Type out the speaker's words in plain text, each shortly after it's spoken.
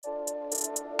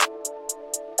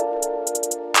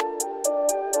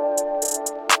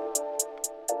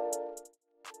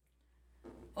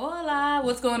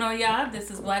what's going on, y'all? This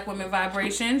is Black Women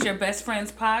Vibrations, your best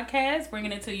friends podcast,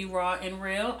 bringing it to you raw and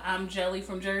real. I'm Jelly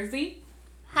from Jersey.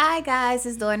 Hi guys,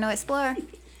 it's Dora No Explorer.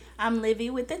 I'm Livy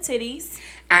with the titties.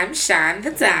 I'm Sean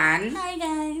the Don. Hi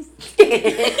guys.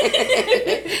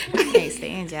 I can't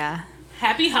stand y'all.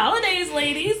 Happy holidays,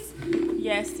 ladies.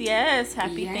 Yes.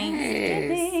 Happy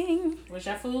Thanksgiving. Was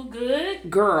your food good?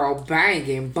 Girl,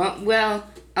 banging. Well,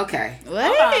 okay.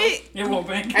 What? It won't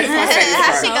bang. I just want to say this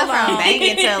How part. she go from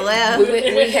banging to well?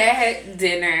 We had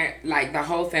dinner, like the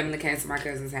whole family came to my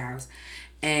cousin's house.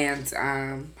 And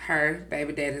her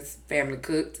baby daddy's family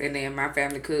cooked, and then my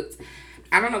family cooked.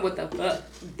 I don't know what the fuck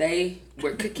they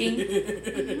were cooking, but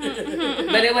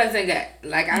it wasn't good.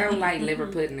 Like, I don't like liver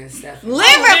pudding and stuff. Liver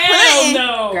Hell pudding?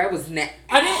 no. Girl, it was not.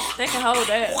 They can hold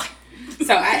that.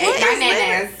 So I ate my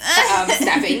nana's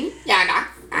stuffing. Yeah, no.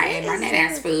 I ate my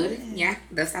nana's food. Yeah,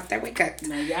 the stuff that we cooked.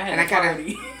 No, y'all had And a I kinda-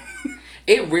 party.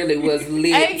 It really was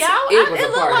lit. Hey, y'all, it was it a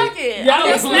looked party. like it. Y'all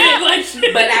was It's lit lit. like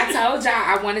shit. But I told y'all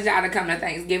I wanted y'all to come to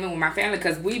Thanksgiving with my family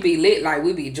because we be lit. Like,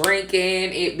 we be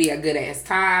drinking. It be a good ass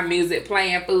time. Music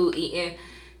playing, food eating.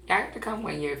 Y'all have to come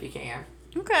one year if you can.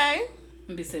 Okay.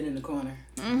 I'm be sitting in the corner.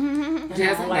 Mm-hmm.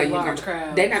 Just I know like you large gonna-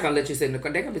 crowds. They're not gonna let you sit in the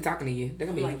corner. They're gonna be talking to you. They're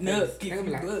gonna be Like, in no, your face. give They're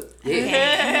me gonna be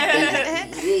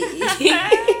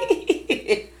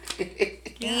like,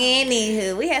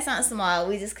 Anywho, we had something small.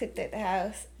 We just cooked at the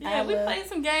house. Yeah, we played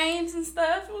some games and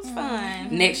stuff. It was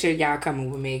fun. Next year y'all coming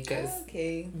with me because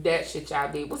Okay. that shit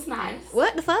y'all did was nice.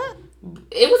 What the fuck?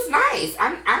 It was nice.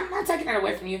 I'm not taking that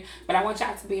away from you, but I want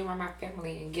y'all to be around my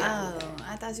family and get on with Oh, that.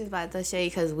 I thought you was about to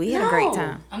shade because we had a great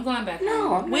time. I'm going back. No,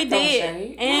 home. I'm not We throwing did.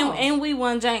 shade. And No. and we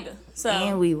won Jenga. So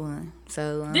And we won.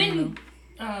 So, Didn't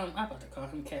I'm about to call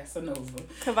him Casanova.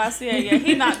 Cavassier, yeah,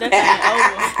 he knocked that thing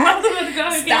I was about to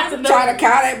call him Stop Casanova. trying to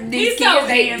call them these He's kids so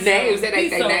they handsome. names. That ain't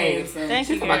He's their so names. handsome. Thank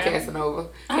you, She's about girl. Casanova.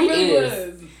 I He really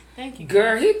is. was. Thank you.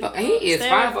 Girl, he is Stay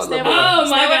fine away- for a stay little away- boy. Oh,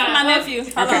 my Stay away God. from my nephew.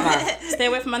 Hold Okay, on. fine. Stay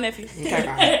away from my nephew. Okay,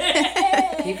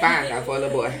 fine. He fine now for a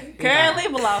little boy. He Girl, fine.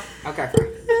 leave alone. Okay, fine.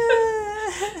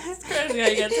 It's crazy how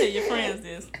you gotta tell your friends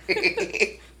this.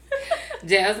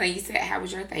 Jels, and you said, how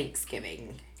was your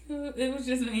Thanksgiving? It was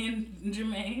just me and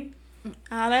Jermaine.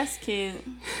 Oh, that's cute.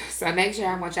 So next year,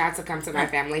 I want y'all to come to my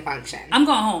family function. I'm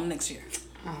going home next year.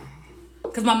 Oh.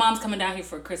 Because my mom's coming down here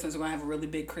for Christmas. We're going to have a really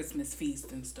big Christmas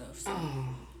feast and stuff. So.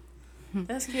 Oh.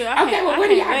 That's cute. I Okay, can't- well, I what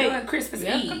do can't y'all wait. do on Christmas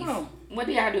Yeah, Eve? come on. What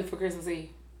do y'all do for Christmas Eve?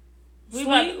 We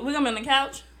gonna be on the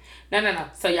couch. No.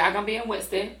 So y'all gonna be in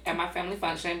Winston at my family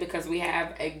function because we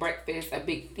have a breakfast, a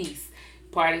big feast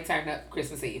party turned up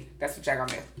Christmas Eve. That's what y'all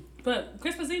gonna do. But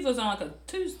Christmas Eve was on like a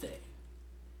Tuesday.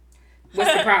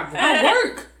 What's the problem? I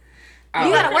work. Oh,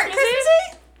 You gotta work Christmas Christmas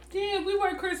Eve? Yeah, we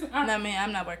work Christmas. No, man,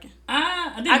 I'm not working.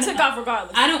 I didn't. I took off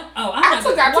regardless. I don't. Oh, I'm I not.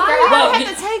 took out Why took y'all out.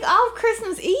 have to take off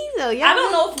Christmas Eve though? Y'all I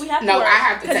don't know if we have to No, work. I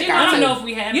have to 'Cause take you off I don't too. know if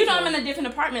we have. You to. know I'm in a different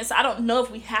apartment, so I don't know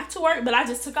if we have to work, but I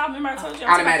just took off. Remember I told you I took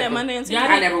off Automatically. that Monday and Tuesday. Yeah,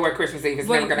 I never work Christmas Eve. It's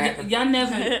But never gonna happen. y'all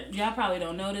never. Y'all probably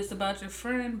don't know this about your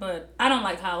friend, but I don't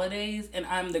like holidays, and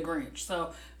I'm the Grinch.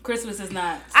 So Christmas is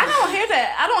not. I don't hear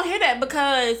that. I don't hear that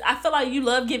because I feel like you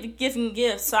love giving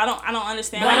gifts, so I don't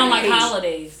understand. But I don't like Holidays.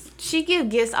 holidays. She give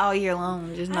gifts all year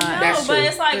long, just not. No, That's but true.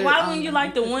 it's like, Good, why wouldn't you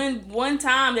like the one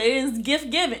time that is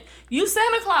gift giving? You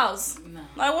Santa Claus. No.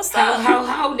 Like, what's Ho up? ho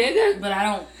ho, nigga. But I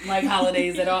don't like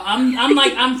holidays at all.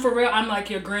 I'm for real. I'm like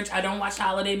your Grinch. I don't watch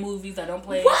holiday movies. I don't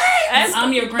play. What?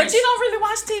 I'm your Grinch. But you don't really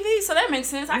watch TV, so that makes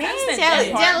sense. I Me can and understand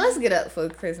that part. Jella, let's get up for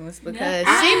Christmas because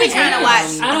Yeah. she be trying to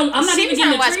watch. I'm not she even be trying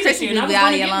getting to a watch tree Christmas this year. and I was movie all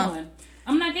gonna year get long. one.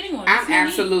 I'm not getting one. I'm It's not me.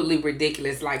 absolutely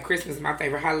ridiculous. Like, Christmas is my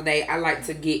favorite holiday. I like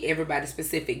to get everybody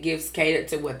specific gifts catered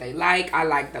to what they like. I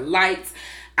like the lights.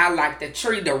 I like the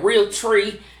tree, the real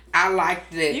tree. I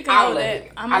like the You can all hold of that.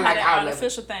 it. I'm I gonna like have that all of it.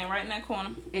 artificial thing right in that corner.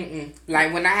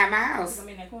 Like, when I have my house, Come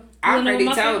in that corner. I You know already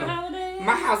what my told favorite them. holiday is?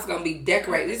 My house is gonna be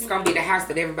decorated. This is gonna be the house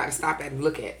that everybody stop at and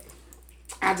look at.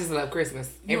 I just love Christmas.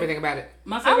 Everything about it.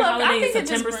 My favorite I holiday is think it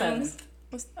just September brings-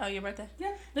 7th. Oh, your birthday?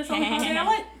 Yeah, that's the only holiday I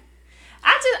like.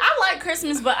 I like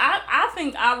Christmas, but I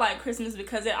think I like Christmas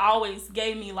because it always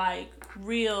gave me like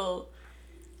real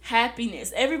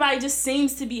happiness. Everybody just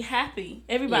seems to be happy.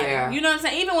 Everybody, Yeah. you know what I'm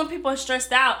saying? Even when people are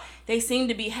stressed out, they seem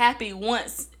to be happy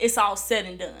once it's all said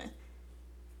and done.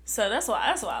 So that's why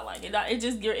I like it.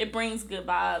 It brings good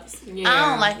vibes. Yeah. I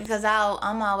don't like it because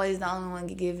I'm always the only one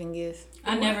giving gifts.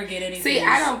 I never get anything. See,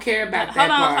 I don't care about that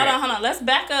Hold part. on. Let's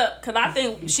back up because I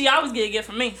think she always get a gift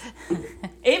from me.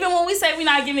 Even when we say we're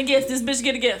not giving gifts, this bitch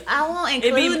get a gift. I won't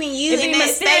It be, include you it be in that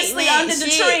mysteriously statement. under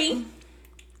the Shit. tree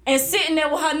and sitting there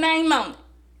with her name on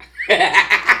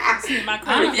it. See my If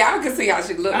card. y'all can see how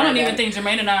she look. I don't right even now. think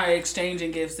Jermaine and I are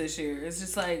exchanging gifts this year. It's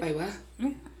just like Wait, what?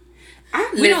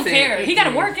 We don't care. He got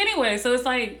to work anyway, so it's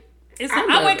like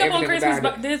I wake up on Christmas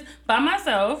by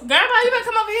myself. Girl, you better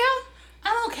come over here.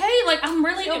 I'm okay. Like I'm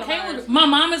really okay with it. My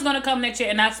mom is gonna come next year,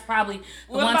 and that's probably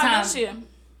the one time this year?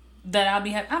 that I'll be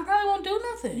happy. I probably won't do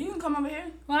nothing. You can come over here.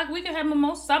 Like we can have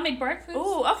mimosas. I'll make breakfast.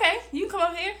 Ooh, okay. You can come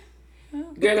over here.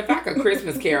 Girl, if I could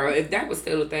Christmas carol, if that was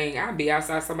still a thing, I'd be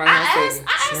outside somebody else's.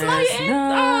 I asked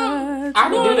Lawyer I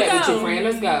would do that with your friend.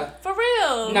 Let's go. For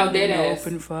real. No, dead ass.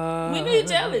 Open fire. We need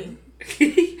jelly.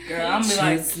 Girl, I'm be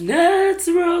like chestnuts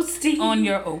roasting on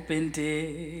your open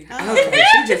dick. Okay,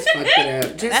 she just fucked it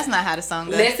up. That's not how the song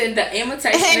goes. Listen, the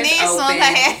invitation And is then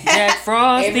open. Jack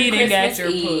Frost Every eating at Christmas your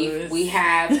Eve, puss. we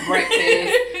have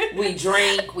breakfast, we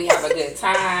drink, we have a good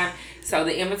time. So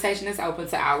the invitation is open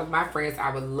to all of my friends.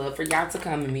 I would love for y'all to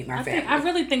come and meet my family. I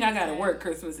really think I gotta work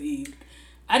Christmas Eve.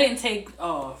 I didn't take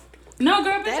off. No,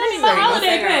 girl, bitch, That I need is my like- holiday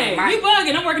Don't say pay. that. You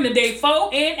bugging. I'm working the day before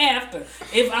and after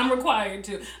if I'm required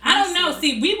to. I don't know.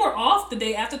 See, we were off the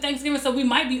day after Thanksgiving, so we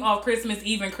might be off Christmas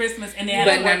Eve and Christmas. And then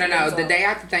But no. The day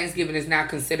after Thanksgiving is now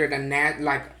considered a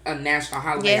national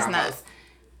holiday. Yeah, it's not. almost.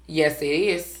 Yes, it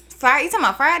is. Friday, you talking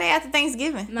about Friday after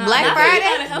Thanksgiving? No, Black not Friday?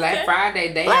 Friday. Black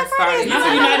Friday, they Black have started. Friday is Not not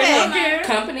for a United holiday. Healthcare.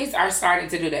 Companies are starting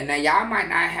to do that. Now, y'all might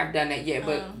not have done that yet,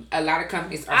 but a lot of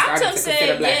companies are I starting to just consider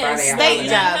said Black yes. Friday a State holiday.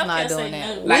 job not Healthcare doing say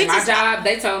that. no. Like We my just- job,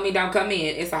 they told me don't come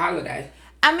in. It's a holiday.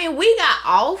 I mean, we got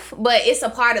off, but it's a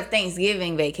part of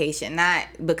Thanksgiving vacation, not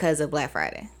because of Black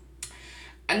Friday.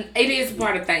 And it is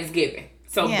part of Thanksgiving.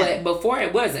 So, Yeah. but before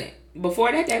it wasn't.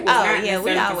 Before that, was Oh, not yeah, we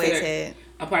necessarily always considered had.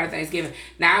 a part of Thanksgiving.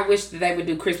 Now, I wish that they would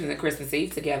do Christmas and Christmas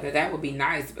Eve together. That would be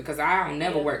nice because I don't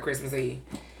never work Christmas Eve.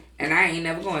 And I ain't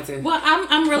never going to. Well,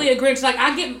 I'm really a Grinch. Like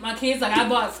I get my kids. Like I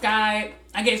bought Sky.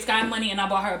 I gave Sky money and I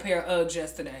bought her a pair of Uggs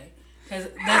yesterday because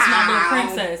that's my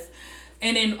little princess.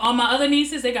 And then all my other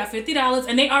nieces, they got $50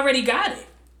 and they already got it.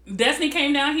 Destiny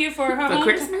came down here for her For homecoming.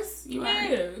 Christmas? You are?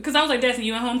 Yeah, because I was like, Destiny,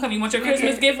 you at homecoming? You want your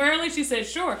Christmas gift early? She said,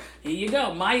 sure. Here you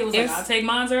go. Maya was like, It's- I'll take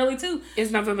mine's early too.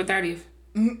 It's November 30th.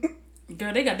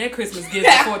 Girl, they got their Christmas gift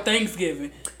before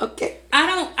Thanksgiving. Okay.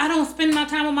 I don't spend my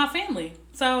time with my family.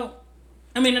 So,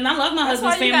 I mean, and I love my That's why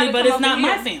husband's you family, gotta but come it's not over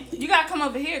my here. family. You gotta come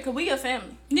over here because we your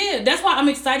family. Yeah, that's why I'm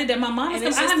excited that my mom is And coming.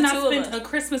 it's I just have the not two of spent us. a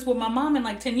Christmas with my mom in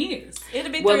like 10 years.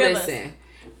 It'll be Well, three of us. listen.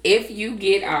 If you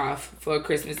get off for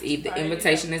Christmas Eve, the Sorry,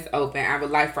 invitation is open. I would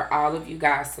like for all of you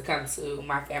guys to come to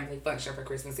my family function for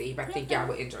Christmas Eve. I think y'all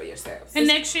would enjoy yourselves. And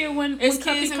next year when It's Cuppy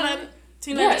kids come, invited?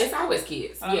 Yeah, Teenagers? it's always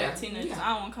kids. Oh, Yeah. teenagers. I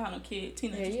don't want to call no kid.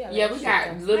 Teenagers. Yeah, we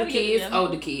got little Maybe get kids, together.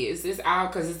 older kids. It's all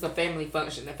because it's a family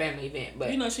function, a family event.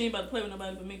 But You know she ain't about to play with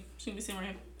nobody but me. She be sitting right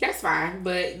here. that's fine.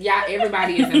 But y'all,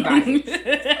 everybody is invited.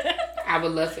 I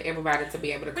would love for everybody to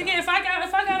be able to come. But yeah, if I got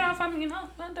off, I mean,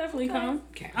 I'll definitely come.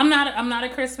 Okay. I'm not a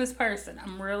Christmas person.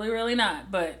 I'm really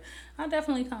not. But I'll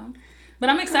definitely come. But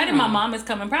I'm excited my mom is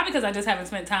coming. Probably because I just haven't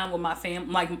spent time with my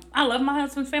family. Like, I love my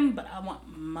husband's family, but I want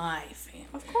my family.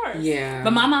 Of course. Yeah.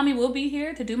 But my mommy will be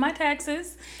here to do my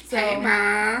taxes. So Hey,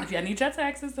 Mom. if y'all need your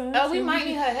taxes done. Oh, we she'll might be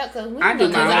need her help because we I do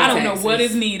gonna my Because own I don't know taxes. what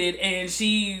is needed, and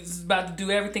she's about to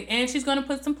do everything, and she's gonna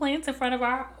put some plants in front of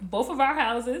both of our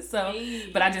houses. So, Hey.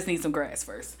 but I just need some grass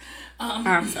first.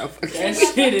 I'm so That fucking.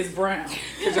 shit is brown.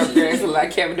 Because your parents look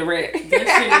like Kevin Durant. That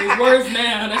shit is worse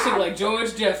now. That shit like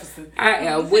George Jefferson. I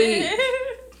am weak.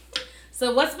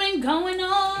 So what's been going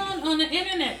on the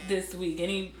internet this week?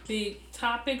 Any big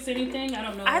topics? Anything? I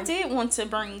don't know. I did want to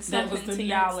bring That was something the to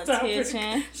y'all next topic.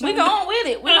 attention. We going with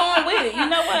it. We going with it. You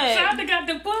know what? Shonda got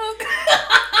the book.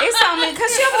 It's on me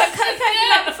because she over there cutting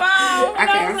paper on the phone.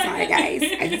 Okay, I'm sorry,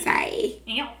 guys. I'm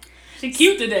sorry. She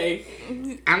cute today.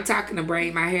 I'm talking to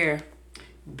braid my hair.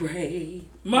 Braid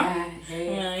my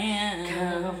hair.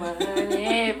 Come on,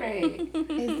 yeah, braid.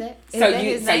 Is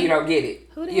that So you don't get it.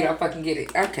 Who the You hell? don't fucking get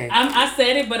it. Okay. I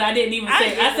said it, but I didn't even I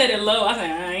say it. get I said it low. I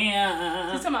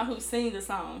said, You talking about who sing the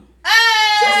song?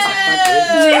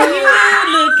 When you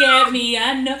look at me,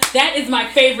 I know. That is my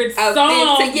favorite Oh,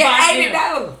 song. 15, yeah, by I him.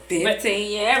 know.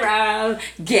 15-year-old,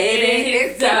 getting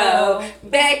his dough,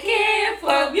 back and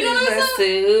forth You know in that the song?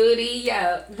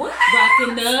 studio. What?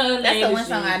 Rocking the That's the one latest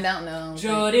song I shoes. don't know.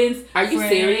 Jordan's. Are you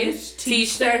French serious?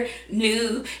 T-shirt,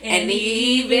 new, and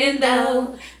even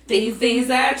though these things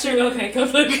are true. Okay, come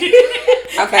look.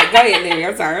 Okay, go ahead, Larry.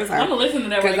 I'm sorry. I'm gonna listen to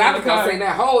that when Because I I get was in the going to car. sing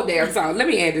that whole damn song. Let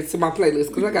me add it to my playlist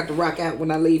because I got to rock out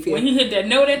when I leave When here. he hit that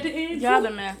note at the end. Y'all the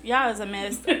mess. Y'all is a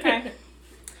mess. Okay.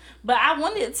 But I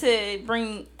wanted to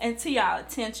bring into y'all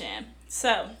attention. So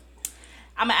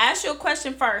I'm gonna ask you a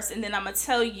question first, and then I'm gonna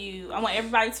tell you. I want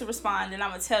everybody to respond, and I'm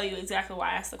gonna tell you exactly why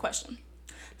I asked the question.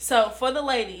 So for the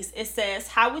ladies, it says,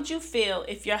 "How would you feel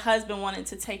if your husband wanted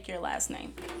to take your last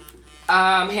name?"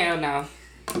 Hell no.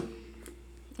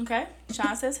 Okay.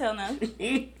 Sean says, "Hell no."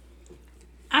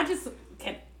 I just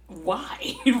can't.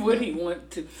 Why would he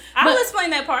want to? I'll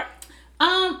explain that part.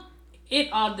 It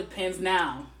all depends.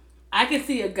 Now, I can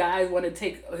see a guy want to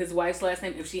take his wife's last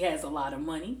name if she has a lot of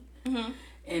money. Mm-hmm.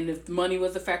 And if money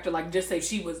was a factor, like just say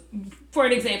she was, for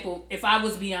an example, if I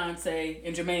was Beyonce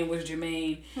and Jermaine was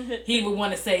Jermaine, he would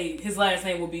want to say his last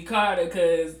name would be Carter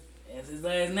because that's his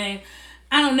last name.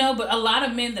 I don't know, but a lot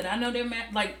of men that I know, they're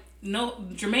like, no,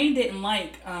 Jermaine didn't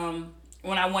like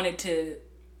when I wanted to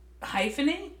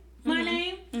hyphenate my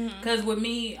name. Because with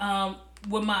me,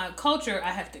 with my culture,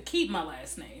 I have to keep my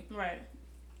last name. Right.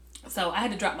 So I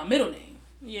had to drop my middle name.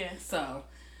 Yeah. So,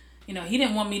 he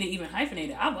didn't want me to even hyphenate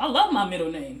it. I love my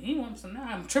middle name. He wants to know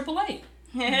I'm Triple A.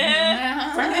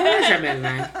 What's your middle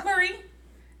name? Marie.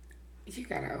 You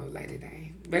got an old lady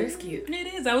name, but it's cute.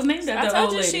 It is. I was named I after told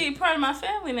old you lady. she part of my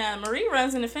family now. Marie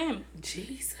runs in the family.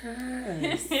 Jesus.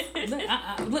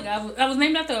 Look, I was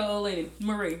named after an old lady,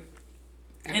 Marie.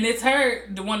 And it's her,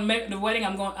 the wedding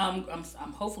I'm going, I'm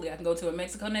hopefully I can go to in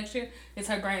Mexico next year. It's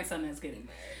her grandson that's getting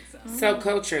married. So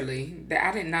culturally,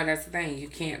 I didn't know that's the thing. You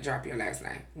can't drop your last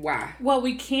name. Why? Well,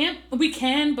 we can,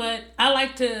 but I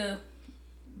like to,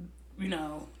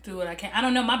 do what I can. I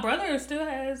don't know. My brother still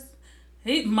has,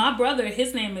 his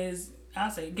name is,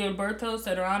 I'll say Gilberto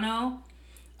Serrano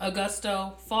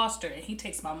Augusto Foster, and he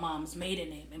takes my mom's maiden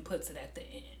name and puts it at the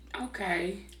end.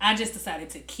 Okay. I just decided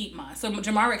to keep mine. So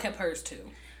Jamara kept hers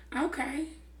too. Okay.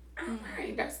 All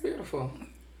right. That's beautiful.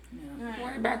 Yeah. Right.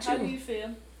 What about How you? do you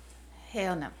feel?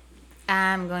 Hell no.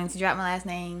 I'm going to drop my last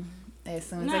name as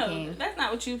soon as I No, can. that's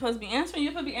not what you're supposed to be answering.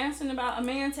 You're supposed to be answering about a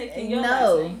man taking your last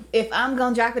No, name. if I'm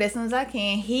gonna drop it as soon as I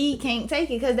can, he can't take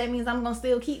it because that means I'm gonna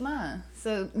still keep mine.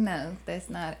 So no, that's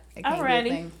not. It can't be a Alrighty.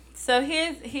 thing. So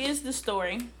here's the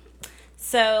story.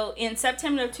 So in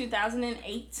September of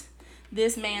 2008,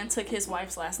 this man took his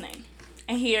wife's last name,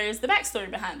 and here is the backstory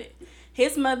behind it.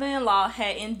 His mother-in-law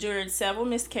had endured several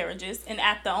miscarriages, and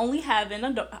after only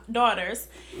having daughters,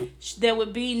 there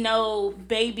would be no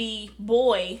baby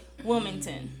boy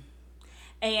Wilmington,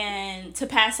 and to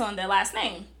pass on their last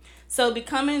name. So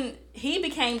he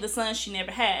became the son she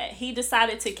never had. He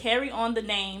decided to carry on the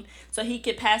name so he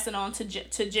could pass it on to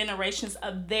generations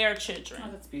of their children. Oh,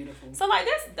 that's beautiful. So like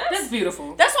That's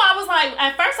beautiful. That's why I was like,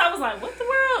 at first I was like, what the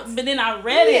world? But then I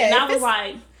read it and I was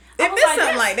like, if it's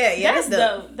something like that, yeah, that's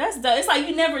dope. That's dope. It's like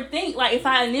you never think, like if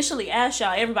I initially asked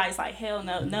y'all, everybody's like, hell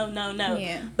no.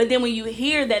 Yeah. But then when you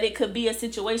hear that it could be a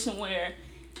situation where,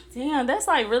 damn, that's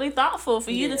like really thoughtful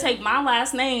for you to take my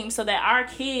last name so that our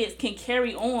kids can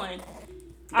carry on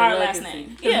our last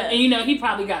name. Yeah. And he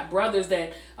probably got brothers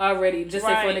that already, just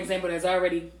say for an Right. example, that's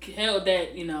already held that,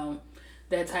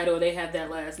 that title, they have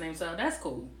that last name. So that's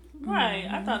cool. Right.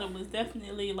 I thought it was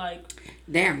definitely like.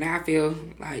 Damn, now I feel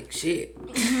like shit.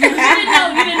 We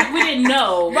didn't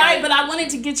know. Right, but I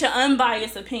wanted to get your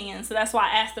unbiased opinion. So that's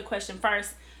why I asked the question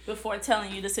first before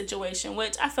telling you the situation,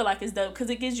 which I feel like is dope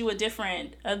because it gives you a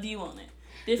different view on it.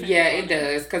 Yeah, it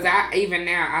does. Because even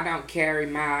now, I don't carry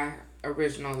my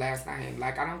original last name.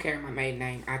 Like, I don't carry my maiden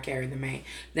name. I carry the name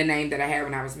that I had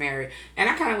when I was married. And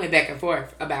I kind of went back and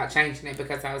forth about changing it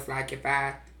because I was like, if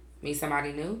I meet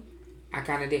somebody new, I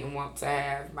kind of didn't want to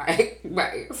have my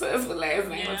husband's last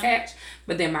name attached.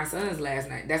 But then my son's last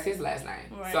name, that's his last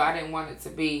name. Right. So I didn't want it to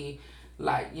be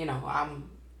like, I'm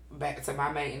back to my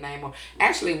maiden name. Or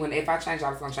actually, if I change, I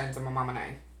was going to change it to my mama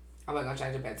name. I wasn't going to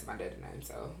change it back to my dad's name.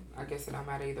 So I guess it don't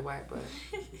matter either way. But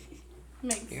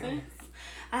Makes sense.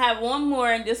 I have one more,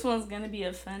 and this one's going to be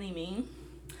a funny meme.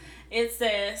 It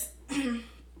says,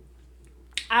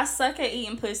 I suck at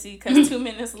eating pussy because 2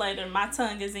 minutes later, my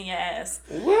tongue is in your ass.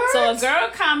 What? So a girl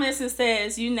comments and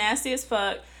says, you nasty as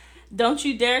fuck. Don't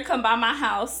you dare come by my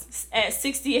house at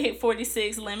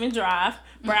 6846 Lemon Drive,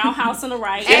 Brown House on the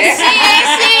right. Especially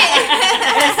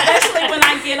when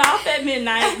I get off at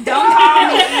midnight.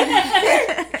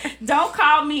 Don't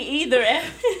call me either at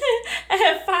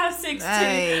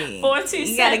 562-427-7413.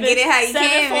 You gotta get it how you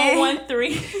can, man.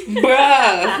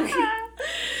 Bruh.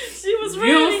 She was You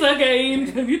don't ready. suck at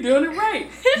eating. You're doing it right.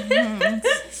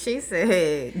 She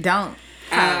said, "Don't."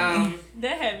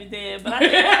 That had me dead, but I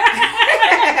think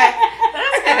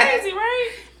that's crazy,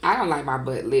 right? I don't like my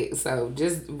butt licked, so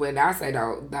just when I say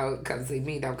don't come see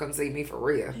me, don't come see me for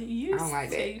real. You I don't like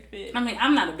that. stupid. I mean,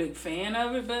 I'm not a big fan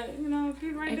of it, but if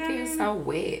you right It there, feels so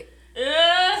wet.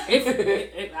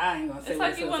 if I ain't gonna say It's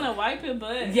like you want to wipe your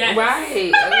butt. Yes.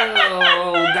 Right.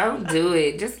 Oh, don't do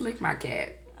it. Just lick my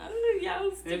cat. Oh,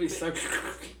 y'all It be stupid. so.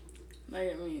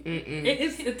 Like, I mean, Mm-mm.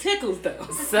 it tickles though.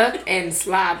 Suck and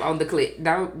slob on the clit.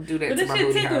 Don't do that But to this my shit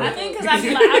booty tickle. hole. I think because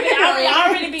I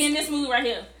already be in this mood right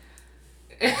here.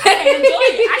 I can't enjoy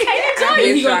it. I can't enjoy Then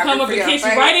it. he gonna Drop come it up to and your kiss you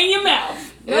face. right in your mouth.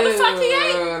 No, the fuck he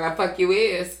ain't. The fuck you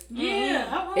is.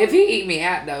 Yeah. If he eat me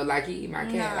out though, like he eat my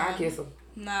cat, I'll kiss him.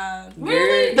 Nah.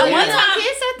 Really? The one You time, don't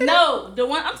kiss after that? no, the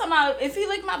one I'm talking about. If he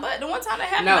licked my butt, the one time that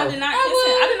happened, No. I did not kiss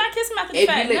him. I did not kiss him after the If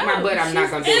fact. you lick my butt, I'm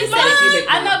not gonna do It's it. If you lick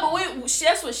I mine. know, but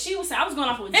that's what she was saying. I was going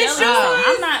off with It's jelly. yours.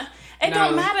 I'm not. It No.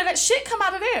 don't matter. That shit come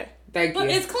out of there. Thank But you.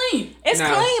 it's clean. It's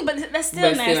No. clean, but that's still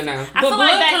But nasty. still no. I But feel blood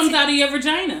like that comes out of your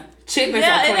vagina. Chitlins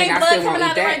Yeah, are it clean. ain't I blood still coming won't out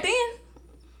eat of it right that.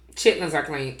 then. Chitlins are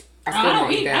clean. I still I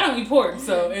won't eat that. don't eat pork,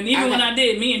 so and even I when like- I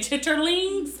did me and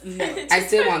chitterlings, no. I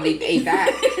still won't eat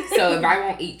that. So if I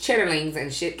won't eat chitterlings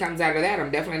and shit comes out of that, I'm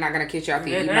definitely not gonna kiss you after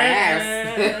you eat my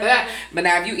ass. But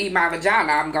now if you eat my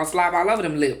vagina, I'm gonna slob all over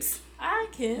them lips. I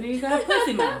can. You got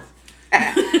pussy mouth,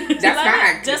 That's Like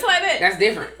fine. just like that. That's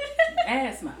different.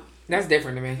 ass mouth. That's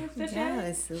different to me.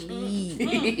 Y'all sweet.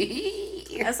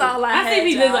 That's all I I had. see if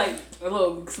he y'all. did like a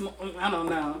little. I don't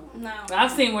know. No. But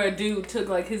I've seen where a dude took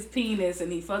like his penis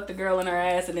and he fucked the girl in her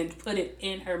ass and then put it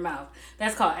in her mouth.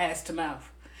 That's called ass to mouth.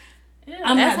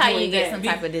 I'm That's not how doing you get that some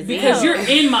type of disease. because you're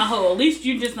in my hole. At least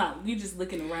you just not. You just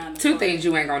looking around. the Two corner. things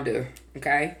you ain't gonna do,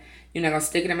 okay? You're not gonna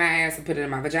stick it in my ass and put it in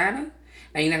my vagina.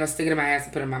 And you're not gonna stick it in my ass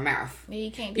and put it in my mouth. Yeah,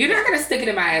 you can't do You're that. not gonna stick it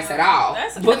in my ass at all.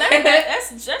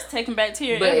 That's just taking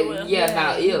bacteria But everywhere.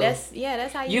 yeah, no, ew.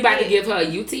 That's how you You about to get- give her a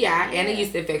UTI and a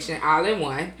yeast infection all in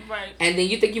one. Right. And then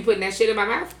you think you putting that shit in my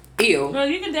mouth? Ew. Well,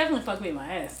 you can definitely fuck me in my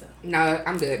ass though. No,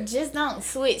 I'm good. Just don't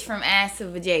switch from ass to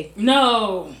vajay.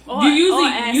 No, Or- you or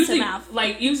ass to usually mouth.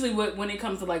 like usually when it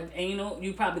comes to like anal,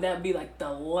 you probably that would be like the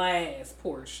last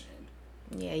portion.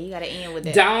 Yeah, you gotta end with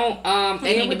that. Don't need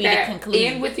end to with be the that. conclusion.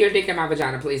 End with your dick in my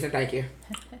vagina, please, and thank you.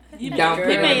 You Don't put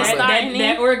it in may my butt. start That, in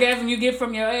that it. orgasm you get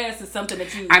from your ass is something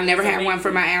that you. I've never had one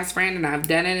for my ass friend, and I've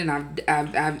done it, and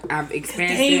I've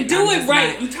experienced They it. ain't do I'm it just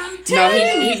right. not- I'm trying to No, tell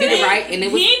you. he did it right, and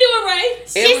it was. He ain't do it right. It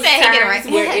She was said he did it times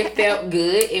right. where it felt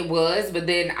good. It was, but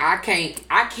then I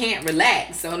can't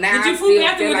relax. So now Did I you still poop feel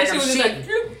afterwards? like That I'm shit was just shitting.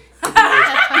 like.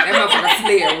 That motherfucker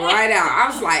slid right out. I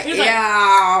was like, It's like-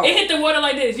 yo. It hit the water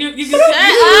like this. You Shut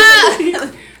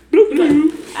up.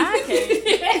 I can't.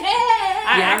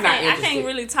 Yeah, I'm not I can't interested.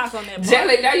 really talk on that part.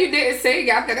 Jelly, no, you didn't sing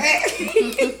after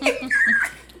that.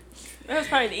 That was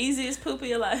probably the easiest poop of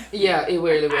your life. Yeah, it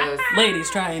really was. Ladies,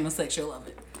 try anal sex. You'll love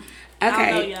it. I don't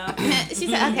know, Okay, y'all. She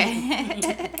said,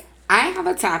 okay. I have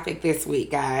a topic this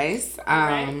week, guys.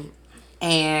 Alright.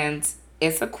 And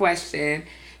it's a question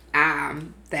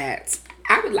that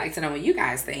I would like to know what you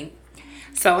guys think.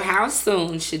 So, how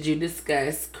soon should you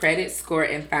discuss credit score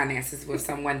and finances with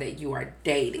someone that you are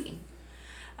dating?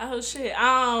 Oh shit.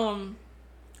 I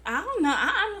don't know.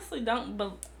 I honestly don't.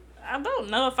 But I don't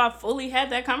know if I fully had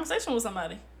that conversation with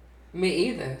somebody. Me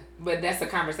either. But that's a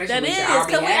conversation That we is should all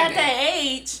be because we're at having. that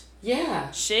age.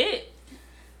 Yeah. Shit.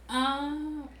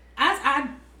 I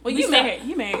Well, we you stopped- married.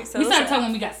 You married. So We what's started up? talking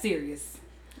when we got serious.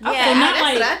 Yeah, So not that's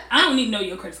like what I don't need to know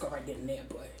your credit score right then and there,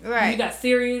 but when Right. you got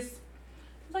serious,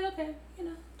 it's like okay,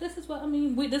 this is what I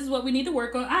mean. This is what we need to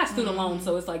work on. I have student loans,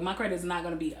 so it's like my credit is not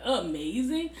going to be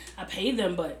amazing. I pay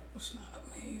them, but it's not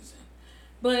amazing.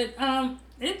 But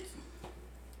it's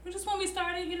just when we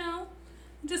started,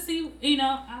 just see,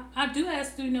 I do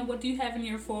ask, what do you have in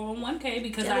your 401k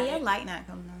because Jelly, your light not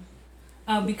coming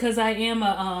on. because I am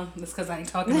a it's because I ain't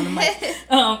talking on the mic.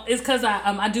 It's because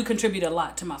I do contribute a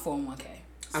lot to my 401k.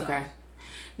 So. Okay.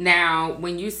 Now,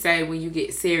 when you say when you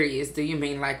get serious, do you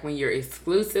mean like when you're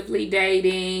exclusively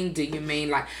dating? Do you mean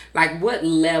like what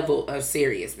level of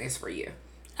seriousness for you?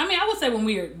 I mean, I would say when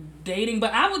we are dating,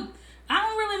 but I don't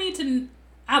really need to.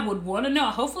 I would want to know.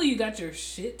 Hopefully, you got your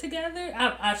shit together.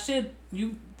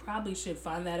 You probably should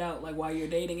find that out like while you're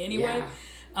dating anyway.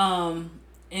 Yeah.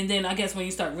 And then I guess when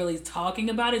you start really talking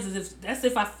about it,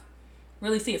 if I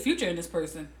really see a future in this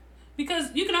person, because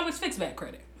you can always fix bad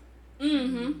credit.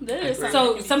 Mm-hmm. That is Agreed. something that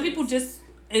So can be some fixed. people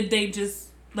just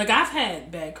like I've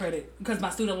had bad credit because my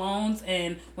student loans,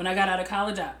 and when I got out of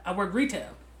college, I worked retail.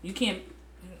 You can't,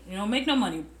 make no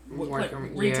money with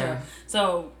Working, retail. yeah.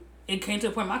 So it came to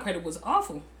a point my credit was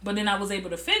awful, but then I was able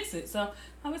to fix it. So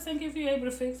I was thinking if you're able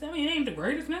to fix it, I mean it ain't the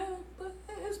greatest now, but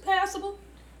it's passable.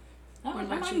 I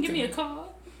about might you, give me a Dora?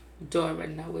 call. Dora,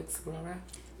 no Explorer.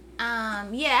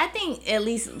 Yeah, I think at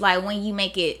least like when you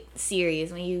make it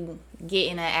serious, when you get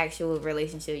in an actual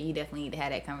relationship, you definitely need to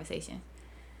have that conversation.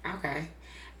 Okay.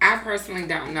 I personally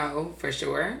don't know for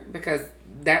sure because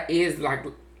that is like,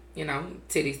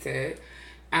 titties to it.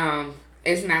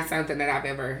 It's not something that I've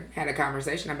ever had a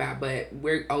conversation about, but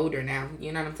we're older now.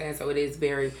 You know what I'm saying? So it is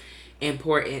very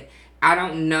important. I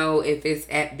don't know if it's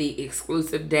at the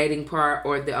exclusive dating part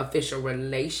or the official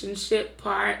relationship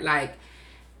part. Like,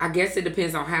 I guess it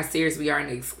depends on how serious we are in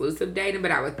exclusive dating,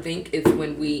 but I would think it's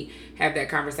when we have that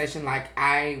conversation like,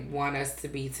 I want us to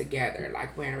be together,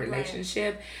 like we're in a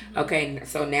relationship. Right. Okay,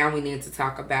 so now we need to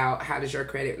talk about how does your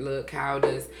credit look, how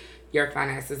does your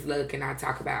finances look, and I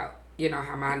talk about,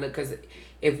 how mine look, because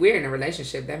if we're in a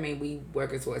relationship, that means we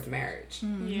working towards marriage.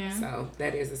 Mm-hmm. Yeah. So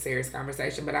that is a serious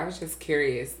conversation, but I was just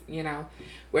curious,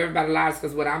 where everybody lies,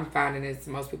 because what I'm finding is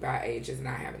most people our age is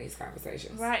not having these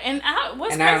conversations. Right, and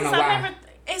what's crazy is I've never...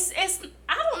 It's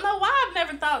I don't know why I've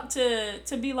never thought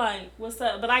to be like, what's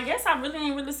up? But I guess I really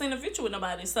ain't really seen the future with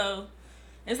nobody. So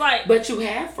it's like, but you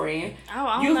have, friend.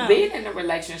 I You've know. been in a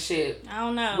relationship. I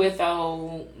don't know. With I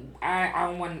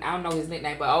don't know his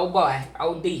nickname, but old boy,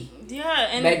 OD. Yeah,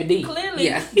 and Baby D. Clearly,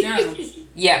 yeah, Durham.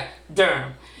 Yeah,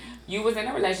 Durham. You was in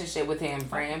a relationship with him,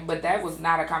 friend, but that was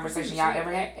not a conversation y'all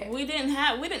ever had. We didn't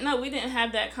have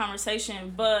that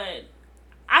conversation, but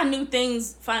I knew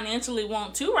things financially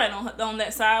won't too right on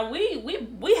that side.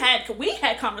 We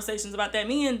had conversations about that.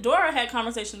 Me and Dora had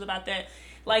conversations about that,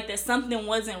 like that something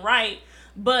wasn't right.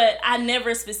 But I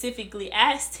never specifically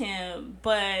asked him.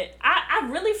 But I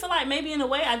really feel like maybe in a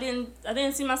way I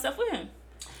didn't see myself with him,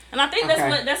 and I think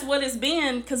that's what it's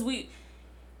been, because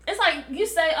it's like you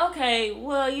say, okay,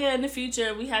 well, yeah, in the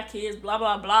future we have kids, blah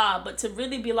blah blah. But to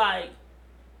really be like,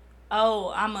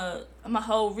 oh, I'm a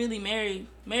whole really marry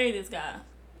this guy.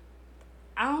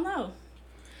 I don't know.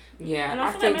 Yeah, and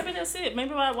I feel like maybe that's it.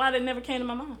 Maybe why that never came to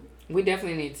my mind. We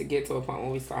definitely need to get to a point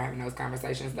where we start having those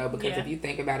conversations, though, because if you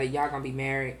think about it, y'all gonna be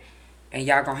married and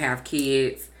y'all gonna have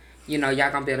kids.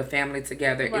 Y'all gonna build a family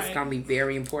together. Right. It's gonna be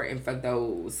very important for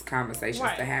those conversations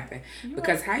to happen.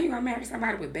 Because how you gonna marry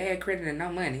somebody with bad credit and no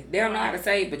money? They don't know how to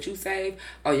save, but you save.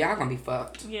 Oh, y'all gonna be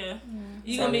fucked. Yeah,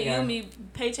 you gonna be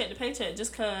paycheck to paycheck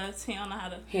just cause he don't know how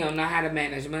to. He don't know how to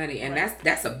manage money, and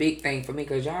that's a big thing for me,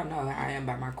 because y'all know how I am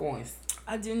about my coins.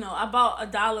 I do know. I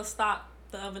bought $1 stock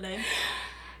the other day.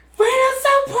 Friend, I'm so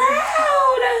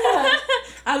proud.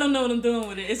 I don't know what I'm doing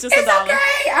with it. It's just $1. Okay.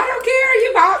 I don't care.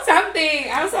 You bought something.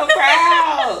 I'm so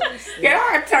proud. Get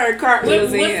our turn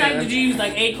cartwheels in. What site did you use?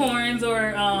 Like Acorns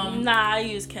or Nah, I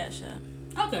use Cash App.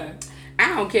 Okay.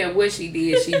 I don't care what she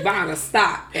did. She bought a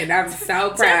stock, and I'm so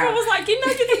proud. Tara was like, you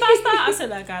can buy stock. I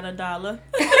said, I got $1.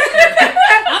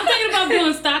 I'm thinking about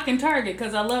doing stock in Target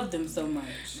because I love them so much.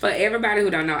 For everybody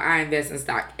who don't know, I invest in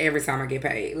stock every time I get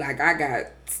paid. Like, I got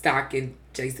stock in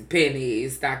JCPenney,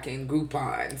 stock in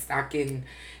Groupon, stock in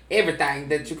everything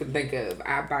that you can think of.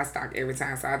 I buy stock every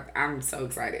time, so I'm so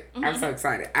excited. Mm-hmm. I'm so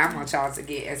excited. I want y'all to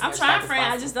get as much stock as possible. I'm trying,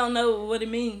 friend. I just don't know what it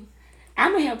means.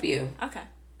 I'm going to help you. Okay.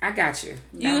 I got you.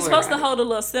 You were supposed to hold a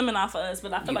little seminar for us,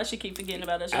 but I feel like she keep forgetting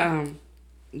about that shit.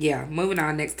 Yeah. Moving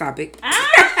on. Next topic.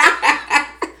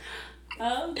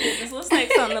 Oh goodness, what's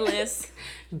next on the list?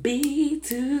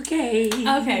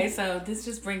 B2K. Okay, so this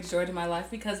just brings joy to my life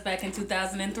because back in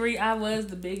 2003, I was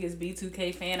the biggest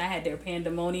B2K fan. I had their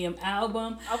Pandemonium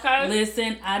album. Okay.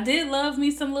 Listen, I did love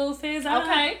me some Lil Fizz.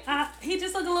 Okay. He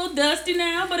just look a little dusty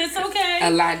now, but it's okay.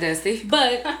 A lot dusty.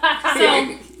 But,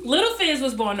 so, Little Fizz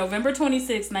was born November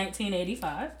 26,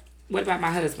 1985. What about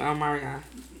my husband, Omarion?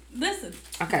 Listen.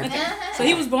 Okay. So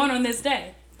he was born on this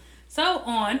day. So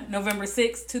on November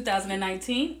 6,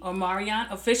 2019, Omarion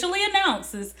officially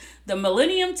announces the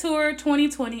Millennium Tour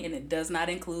 2020, and it does not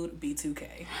include B2K.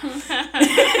 Wait,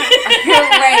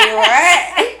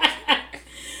 what?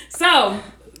 So,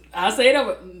 I'll say it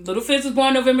over. Little Fizz was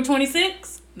born November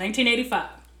 26, 1985.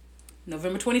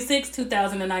 November 26,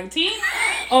 2019,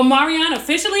 Omarion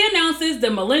officially announces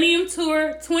the Millennium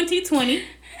Tour 2020.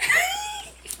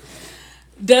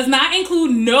 Does not include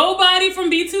nobody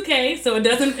from B2K, so it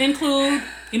doesn't include,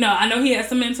 I know he has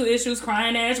some mental issues,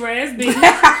 crying ass Raz B.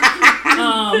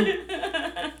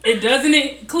 It doesn't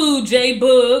include J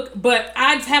Boog, but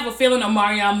I have a feeling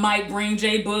Omarion might bring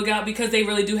J Boog out because they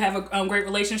really do have a great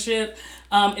relationship.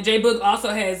 J Boog also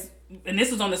has, and this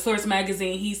was on the Source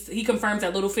magazine, he confirms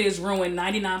that Little Fizz ruined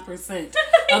 99%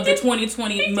 of the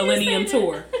 2020 Millennium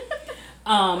Tour.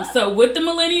 So with the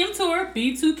Millennium Tour,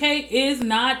 B2K is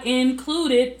not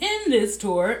included in this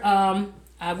tour. I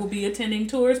will be attending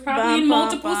tours probably in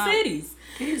multiple cities.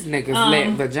 These niggas let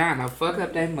vagina fuck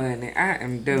up that money. I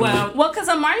am done. Well, because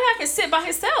Omarion can sit by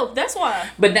himself. That's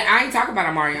why. But I ain't talking about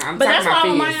Omarion. I'm talking about But that's why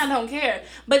Fizz. Omarion don't care.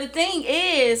 But the thing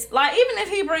is, like, even if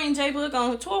he bring J Boog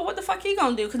on tour, what the fuck he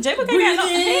gonna do? Because J Boog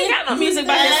ain't got no music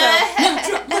by himself.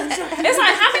 It's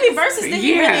like, how many verses did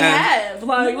he really have?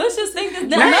 Like, let's just think that.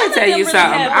 Let me tell you something.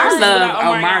 I love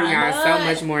Omarion so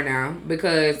much more now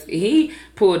because he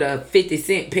pulled a 50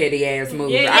 Cent petty ass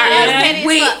movie. Yeah, I am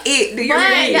with it. Do you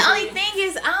But the only thing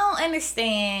is, I don't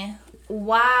understand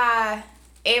why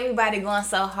everybody going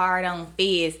so hard on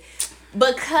Fizz.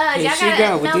 Because Here y'all she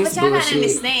go with gotta this y'all gotta bullshit.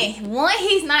 understand. One,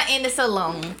 he's not in this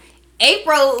alone.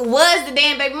 April was the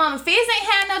damn baby mama. Fizz ain't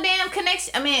had no damn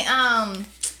connection. I mean,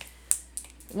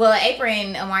 well, April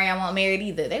and Omarion weren't married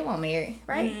either. They weren't married,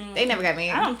 right? They never got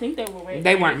married. I don't think they were married.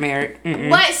 They weren't married. Mm-mm.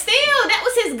 But still, that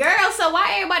was his girl. So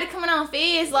why everybody coming on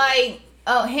Fizz like,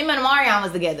 oh, him and Omarion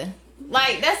was together?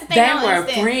 Like, that's the thing. They I don't were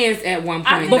understand. friends at one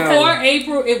point. Before though.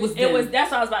 April, it was them. It was.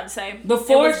 That's what I was about to say.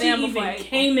 Before It was she them even before April.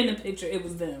 came in the picture, it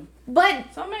was them. But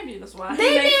So maybe that's why. they've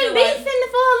been beefing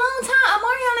for a long time.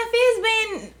 Omarion and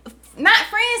Fizz been not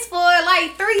friends for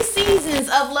like 3 seasons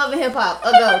of Love and Hip Hop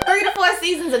ago. 3 to 4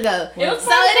 seasons ago. It was So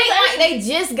it ain't like they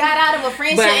just got out of a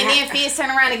friendship But and then Fizz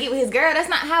turned around and get with his girl. That's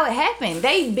not how it happened.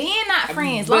 They been not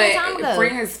friends long time ago.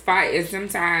 Friends fight, and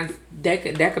sometimes that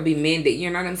could be mended. You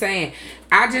know what I'm saying?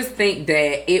 I just think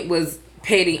that it was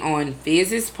petty on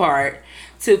Fizz's part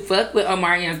to fuck with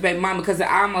Omarion's baby mama, because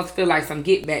I almost feel like some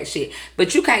get back shit.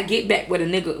 But you can't get back with a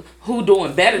nigga who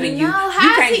doing better than you. No, You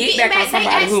how can't is he get getting back on back? They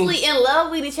somebody who. actually in love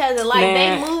with each other. Like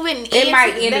Man, they moving. It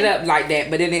might into- ended they- up like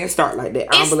that, but it didn't start like that.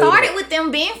 I It don't believe started that. with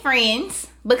them being friends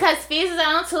because Fizz is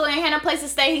on tour and had no place to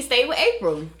stay. He stayed with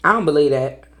April. I don't believe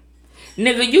that.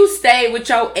 Nigga, you stayed with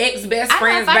your ex best I know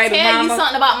friend's if I baby tell mama. you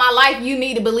something about my life, you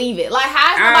need to believe it. Like,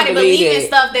 how is I don't nobody believe believing it.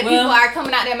 stuff that Well- people are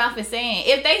coming out their mouth and saying?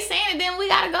 If they saying it, then we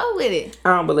gotta go with it.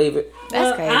 I don't believe it. That's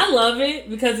Well, crazy. I love it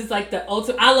because it's like the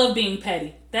ultimate. I love being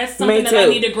petty. That's Me something that I too.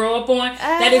 need to grow up on.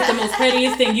 That is the most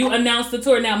pettiest thing. You announced the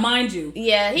tour. Now, mind you,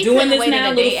 Yeah, he doing couldn't this wait now,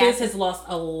 a Little day Fizz after. has lost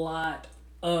a lot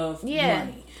of Yeah.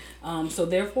 money. So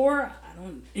therefore, I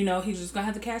don't. He's just gonna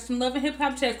have to cash some Love and Hip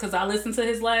Hop checks because I listened to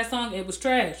his last song. It was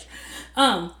trash.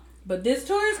 But this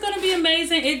tour is gonna be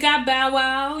amazing. It got Bow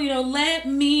Wow. Let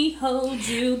me hold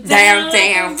you down.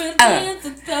 Down.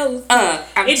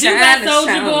 I'm it do got trying to Soulja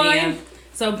show Boy. you.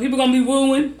 So people gonna be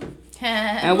wooing.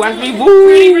 And watch me Pretty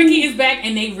woo. Ricky is back,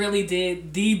 and they really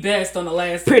did the best on the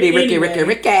last. Pretty Ricky, anyway. Ricky,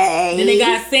 Ricky. Then they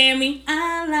got Sammy.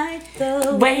 I like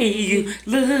the way you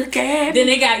look at Then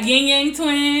me. they got Yin Yang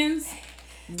Twins,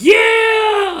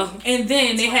 Yeah. and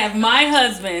then they have my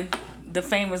husband, the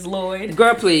famous Lloyd.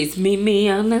 Girl, please meet me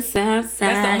on the south side.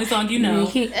 That's the only song you know.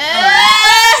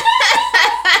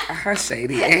 Her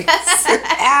shady ass.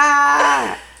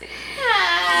 Ah.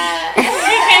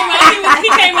 He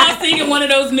came out singing one of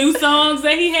those new songs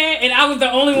that he had, and I was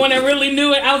the only one that really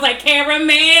knew it. I was like,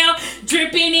 caramel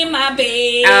dripping in my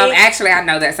bed. Actually, I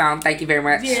know that song. Thank you very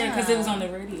much. Yeah, because it was on the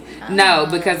radio. No,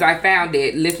 because I found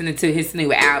it listening to his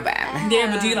new album.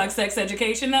 Yeah, but do you like Sex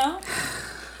Education now?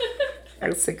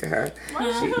 I'm sick of her.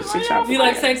 She tried Do you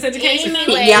like Sex Education now?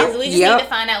 Anyways, Yep, we just yep. need to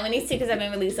find out when these tickets have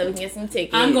been released so we can get some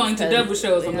tickets. I'm going to 'cause double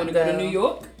shows. I'm we going to go to gonna New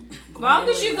York. As long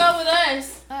as you go with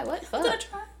us. Alright, what the fuck? I'm gonna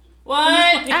try. What?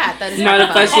 I thought it was No,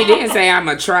 the fuck she didn't say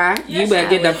I'ma try. You better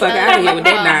get the fuck out of here with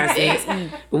that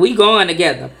nonsense. We going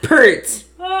together. Pert.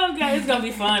 Oh god, it's gonna be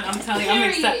fun. I'm telling you, I'm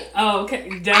Period. excited. Oh, okay.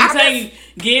 I'm telling you,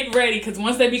 get ready because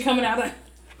once they be coming out,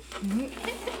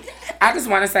 I just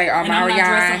want to say, and I'm not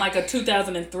dressing Omarion, like a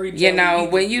 2003. you know,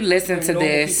 when you listen to normal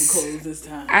this, people clothes this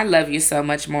time. I love you so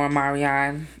much more,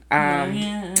 Omarion.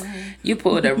 Yeah. You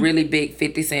pulled a really big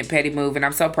 50 Cent petty move, and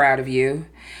I'm so proud of you.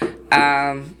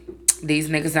 These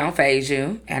niggas don't phase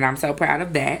you, and I'm so proud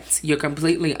of that. You're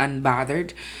completely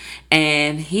unbothered.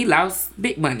 And he lost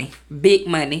big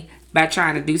money by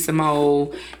trying to do some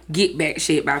old get back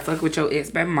shit by fuck with your ex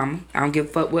baby mama. I don't give a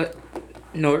fuck what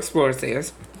No Explorer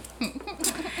says.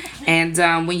 And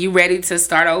when you ready to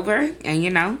start over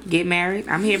and get married,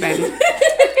 I'm here, baby.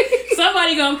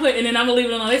 Somebody gonna put, and then I'm gonna leave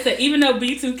it alone. They said even though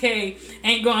B2K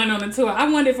ain't going on the tour, I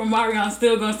wonder if Omarion's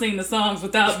still gonna sing the songs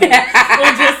without me, or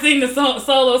just sing the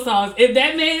solo songs. If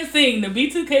that man sing the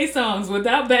B2K songs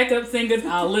without backup singers,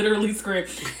 I'll literally scream.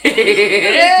 He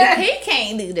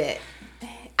can't do that.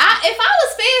 If I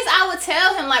was Fizz, I would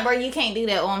tell him like, bro, you can't do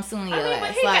that, or I'm suing your I mean, but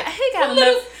ass. he Like,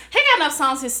 got enough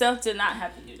songs himself to not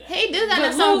have to do that. he do got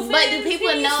But no songs, Lil but do Fizz, people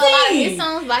he know a lot of his sing.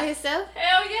 songs by himself?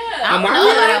 Hell yeah. I don't know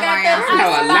a lot of Omarion I know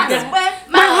a lot. songs.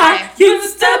 My heart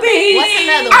used to be. What's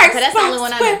another one? 'Cause that's the only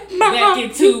one I know. Back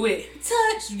into it.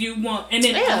 Touch you want, and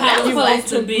then Yeah, how it's that was supposed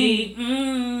to like-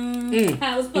 be.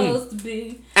 How it's supposed to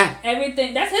be. Ah.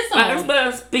 Everything. That's his I'm song.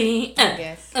 supposed to be. I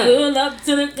guess. Pull up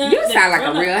to the. You sound like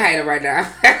a real hater right now.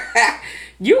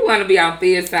 You want to be on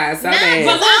Fizz side so Nah, bad.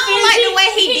 because I don't like the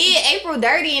way he he- did April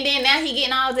dirty, and then now he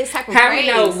getting all this type of How praise.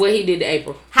 we know what he did to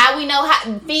April? How we know how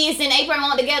Fizz and April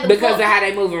weren't together Because of before? how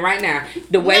they moving right now.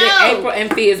 The way No. that April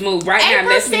and Fizz move right now April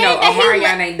lets me said know that he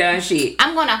Omarion li- ain't done shit.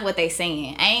 I'm going off what they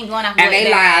saying. I ain't going off And what they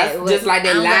that lied, was. just like they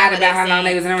I'm going off lied what about how long saying.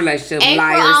 they was in a relationship. April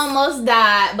Liars. almost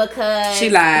died because She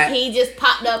lied. he just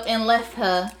popped up and left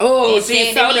her. Oh, and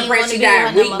she's said so that he depressed she didn't wanna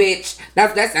died. be Weak with her no more.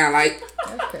 bitch. That sound like.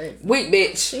 That's crazy. Weak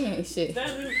bitch. She ain't shit.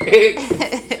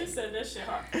 She said that shit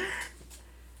hard.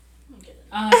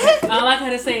 All I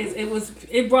gotta say is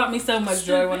it brought me so much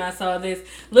joy when I saw this.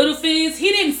 Little Fizz, he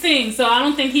didn't sing, so I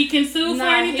don't think he can sue for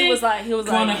anything. He was like,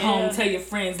 going home, tell your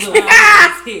friends, look,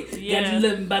 I was hit. Got you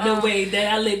living by the way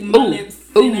that I lick my lips.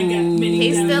 And I got many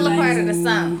He's still a part of the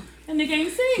song. And they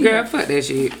can't sing. Girl, fuck that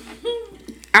shit.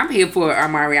 I'm here for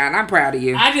Omarion. I'm proud of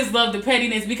you. I just love the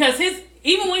pettiness because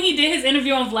even when he did his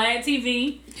interview on Vlad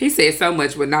TV, he said so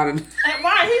much, but not enough.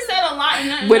 Right, he said a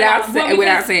lot.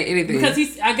 Without saying anything.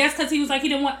 Because I guess he was like, he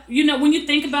didn't want, when you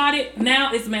think about it,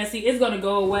 now it's messy. It's going to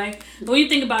go away. But when you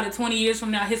think about it, 20 years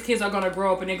from now, his kids are going to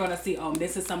grow up and they're going to see,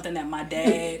 this is something that my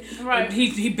dad, right.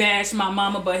 he bashed my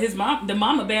mama, but the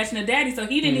mama bashing the daddy, so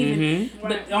he didn't even,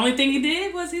 but the only thing he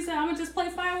did was he said, I'm going to just play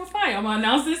Fire with Fire. I'm going to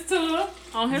announce this tour.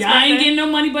 Y'all ain't getting no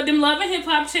money but them Love and Hip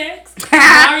Hop checks.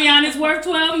 Mariana is worth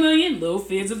 $12 million. Lil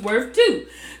Fizz is worth $2 million.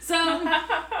 So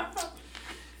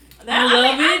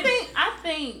I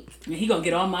think he gonna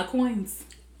get all my coins.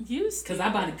 Because I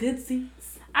bought a good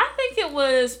seats. I think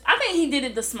he did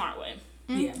it the smart way.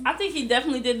 Yeah. I think he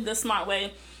definitely did it the smart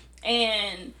way.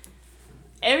 And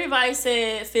everybody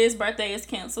said Fizz's birthday is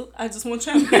canceled. I just want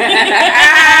you to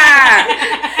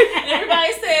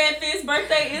everybody said Fizz's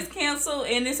birthday is canceled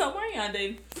and it's Omarion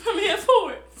Day from here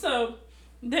forward. So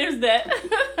there's that.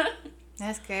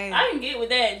 That's crazy. I can get with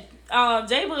that.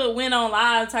 J-Bud went on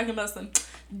live talking about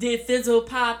did Fizzle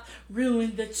Pop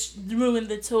ruin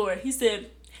the tour? He said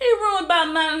he ruined about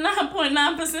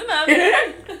 99.9% of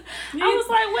it. I was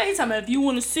like, wait, he's talking about if you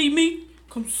want to see me,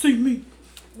 come see me.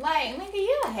 Like, nigga,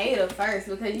 you a hater first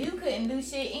because you couldn't do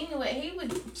shit anyway. He would.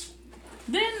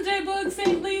 Didn't J-Bug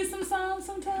sing lead some songs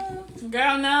sometimes?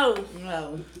 Girl, no.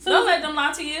 So don't let them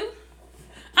lie to you.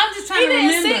 I'm just trying to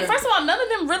remember. Sing. First of all, none of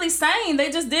them really sang.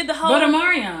 They just did the whole. But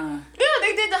Omarion. Yeah,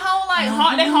 they did the whole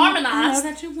they harmonized. I know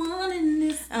that you want in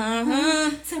this.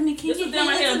 Tell me, can this you was them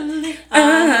right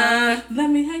here. Let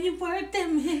me how you work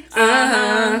them hips.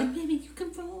 Maybe you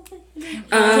can roll with it.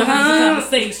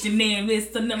 Conversation name is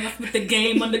the number with the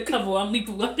game undercover. I'm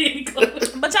leaping up any cover.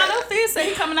 But y'all know Fizz said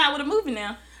he's coming out with a movie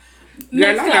now.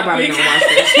 Girl, nobody gonna watch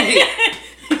that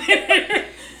shit.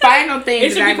 Final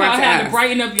thing that I want to have to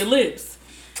brighten up your lips.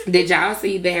 Did y'all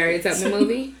see the Harriet Tubman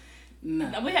movie?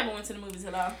 No, we haven't went to the movies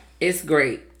at all. It's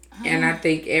great. And I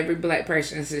think every black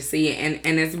person should see it.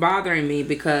 And it's bothering me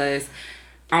because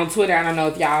on Twitter, I don't know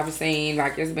if y'all ever seen,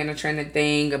 like, it's been a trending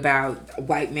thing about a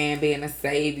white man being a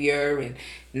savior and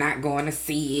not going to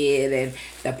see it. And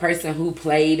the person who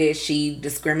played it, she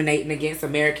discriminating against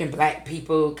American black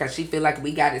people because she feel like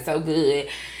we got it so good.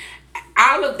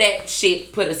 All of that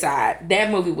shit put aside. That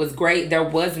movie was great. There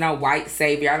was no white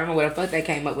savior. I don't know where the fuck they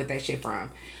came up with that shit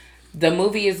from. The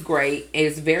movie is great.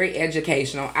 It's very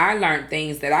educational. I learned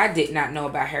things that I did not know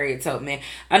about Harriet Tubman.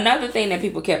 Another thing that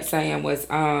people kept saying was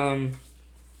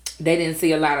they didn't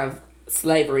see a lot of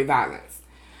slavery violence.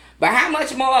 But how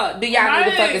much more do y'all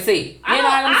need to fucking see? You know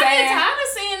what I'm saying? I'm tired of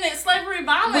seeing that slavery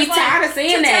violence. We tired of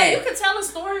seeing that. You could tell a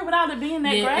story without it being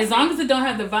that graphic. As long as it don't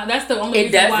have the violence. That's the only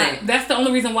reason why. That's the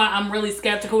only reason why I'm really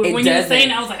skeptical. When you were saying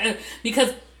that, I was like,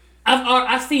 because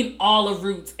I've seen all of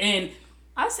Roots and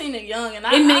I've seen it young and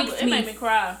it made me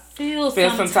cry. Feel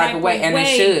some type of way, and it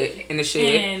should.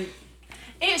 And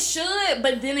it should,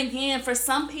 but then again, for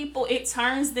some people, it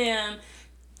turns them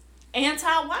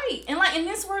anti-white. And like in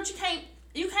this world,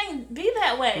 you can't be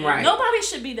that way. Right. Nobody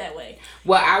should be that way.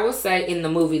 Well, I will say in the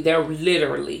movie, there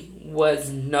literally was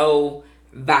no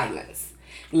violence.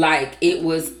 Like, it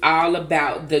was all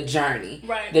about the journey.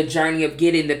 Right. The journey of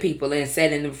getting the people and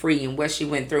setting them free and what she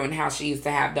went through and how she used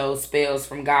to have those spells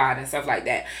from God and stuff like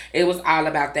that. It was all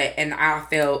about that. And I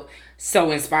felt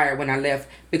so inspired when I left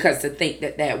because to think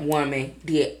that woman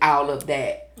did all of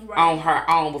that on her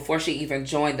own before she even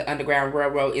joined the Underground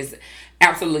Railroad is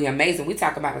absolutely amazing. We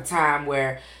talk about a time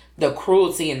where the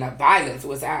cruelty and the violence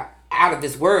was out of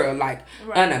this world, like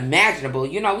unimaginable.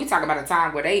 You know, we talk about a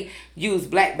time where they use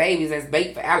black babies as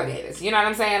bait for alligators. You know what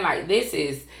I'm saying? Like,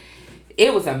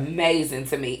 it was amazing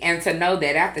to me. And to know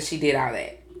that after she did all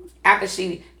that, after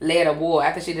she led a war,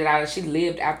 after she did all that, she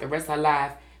lived out the rest of her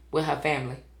life with her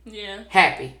family. Yeah.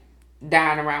 Happy.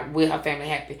 Dying around with her family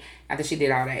happy after she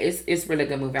did all that. It's really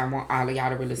good movie. I want all of y'all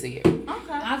to really see it. Okay.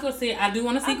 I'll go see it. I do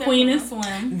want to see Queen and Swim.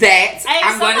 I'm going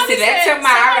to see that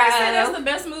tomorrow. Somebody said that's the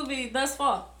best movie thus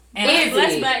far. And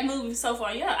Let's Back movie so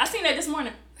far. Yeah, I seen that this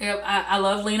morning. Yep, I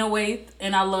love Lena Waithe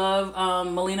and I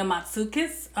love Melina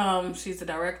Matsoukas. She's the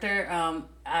director.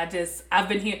 I've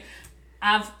been here.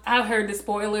 I've heard the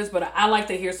spoilers, but I like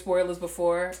to hear spoilers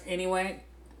before anyway.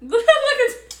 Look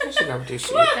at Where should I go with this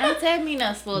shit? Don't tell me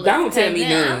no spoilers. Don't tell me I'm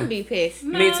none. gonna be pissed.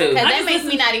 No, Me too. Cause I that just makes me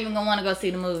listen- not even gonna want to go see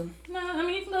the movie. No, I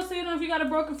mean you can go see it if you got a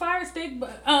broken fire stick,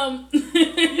 but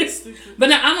but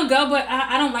no, I'm gonna go, but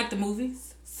I don't like the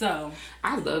movies, so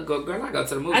I love girl. I go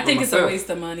to the movie. I think by it's a myself. waste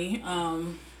of money.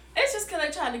 It's just because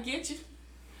they try to get you.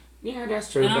 Yeah,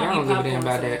 that's true. And But I don't eat give a damn popcorn,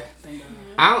 about so that. thank God.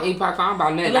 I don't eat popcorn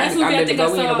about nothing. The last movie I let it think go I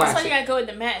in and saw- watch So you it. gotta go with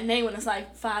the matinee when it's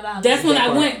like $5. That's when I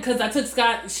part. went because I took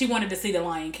Scott. She wanted to see The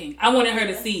Lion King. I wanted her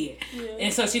to see it,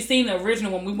 and so she seen the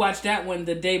original one. We watched that one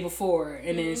the day before,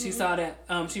 and then she saw that.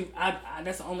 That's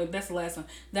the last one.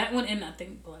 That one and I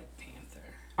think Black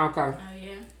Panther. Okay. Oh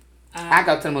yeah. I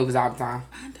go to the movies all the time.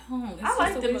 I don't. It's I just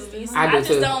like a the waste of movies. money. I do just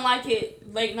too. don't like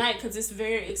it late night because it's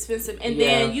very expensive, and Yeah.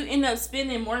 then you end up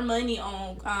spending more money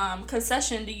on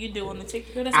concession than you do on the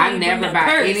ticket. Girl, that's why I you never bring buy that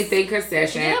purse. anything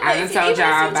concession. Yeah, but I done if- told even if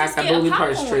y'all you about just the get booby popcorn,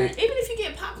 purse trick. Even if you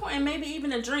get popcorn and maybe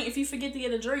even a drink, if you forget to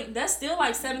get a drink, that's still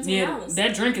like $17. Yeah,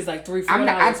 that drink is like $3-4. I'm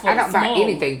not, I for don't the buy small.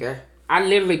 anything there. I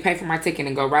literally pay for my ticket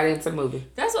and go right into the movie.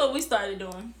 That's what we started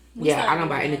doing. Yeah, I don't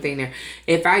buy anything there.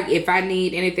 If I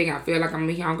need anything, I feel like I'm gonna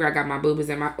be hungry. I got my boobies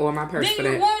in my purse for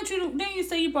Didn't that. Didn't you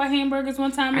say you bought hamburgers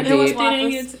one time? I and did. it was It was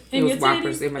in your It was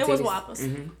Whoppers in my It was titties. Whoppers.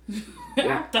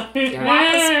 Yeah.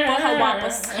 Whoppers for her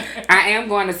Whoppers. I am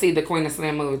going to see the Queen of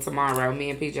Slim movie tomorrow. Me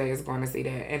and PJ is going to see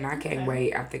that, and I can't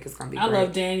wait. I think it's gonna be I great.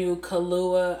 love Daniel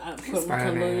Kaluuya. fine-ass.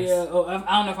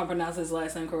 I don't know if I pronounced his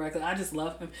last name correctly. I just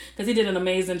love him because he did an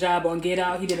amazing job on Get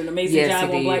Out. He did an amazing Yes, job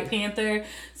he on did. Black Panther.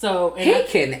 So and He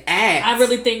can act. I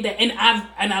really think that, and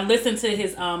I listened to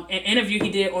his an interview he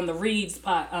did on the Reeds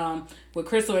with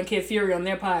Crystal and Kid Fury on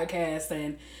their podcast,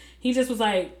 and he just was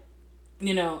like,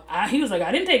 you know, he was like,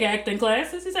 I didn't take acting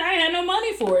classes. He said I had no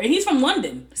money for it, and he's from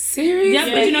London. Seriously.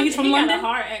 Yep, but you know he's from he London. got a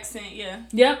hard accent, yeah.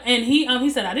 Yep, and he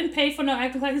said I didn't pay for no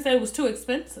acting class. He said it was too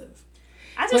expensive.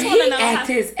 I But just want to he know act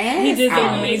how. his ass He did do an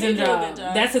off. amazing He did a job. good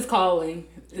job. That's his calling.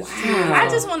 It's Wow. true. I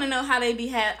just want to know how they be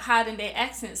hiding their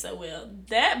accent so well.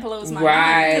 That blows my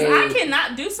Right. mind. Because I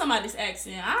cannot do somebody's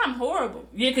accent. I'm horrible.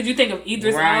 Yeah, because you think of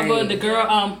Idris Right. Elba, the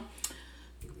girl,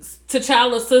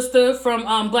 T'Challa's sister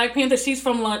from Black Panther. She's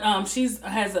from she's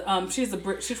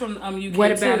from UK.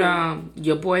 What too. about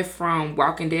your boy from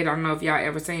Walking Dead? I don't know if y'all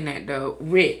ever seen that though.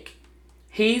 Rick.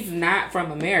 He's not from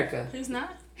America. Who's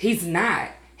not? He's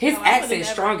not. His Oh, I would've accent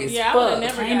never- strong as yeah, I would've fuck.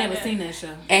 never- I ain't never Yeah. seen that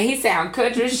show. And he sound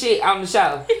country as shit on the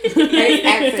show. His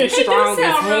accent strong as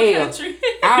Sound real hell. country.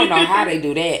 I don't know how they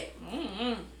do that.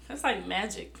 That's like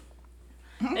magic.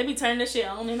 They be turning this shit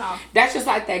on and off. That's just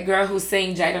like that girl who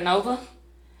sang Jada Nova.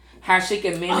 How she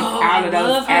can mimic Oh, all I of those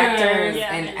love her. actors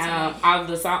Yeah, and me too. all of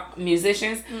the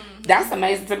musicians. That's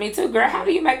amazing to me too, girl. How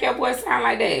do you make your voice sound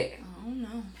like that? I don't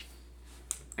know.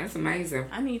 That's amazing.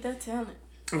 I need that talent.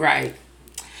 Right.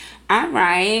 All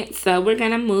right. So we're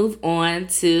gonna move on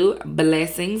to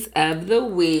blessings of the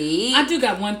week. I do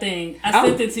got one thing. I Oh.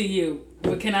 sent it to you.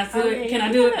 But can I do it? Can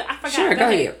I do it? I forgot. Sure, go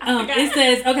ahead. I forgot. It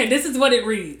says, okay, this is what it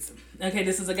reads. Okay,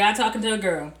 this is a guy talking to a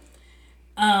girl.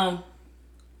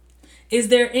 Is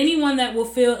there anyone that will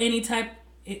feel any type...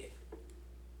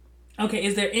 Okay,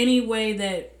 is there any way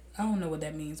that... I don't know what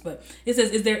that means, but it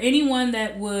says, is there anyone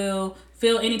that will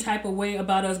feel any type of way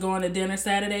about us going to dinner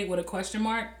Saturday with a question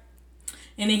mark?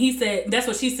 And then he said, that's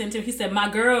what she sent him. He said, my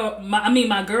girl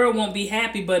won't be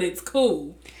happy, but it's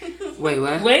cool. Wait,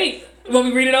 what? Wait, want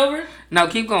me to read it over? No,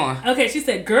 keep going. Okay, she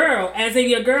said, girl, as in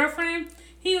your girlfriend?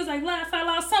 He was like, laugh out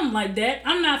loud, something like that.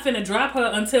 I'm not finna drop her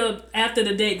until after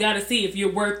the date. Gotta see if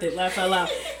you're worth it, laugh out loud.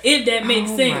 If that makes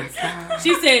Oh sense. my God.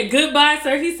 She said, goodbye,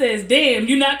 sir. He says, damn,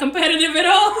 you not competitive at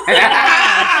all? What?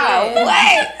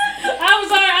 I was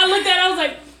sorry. I looked at it. I was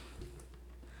like,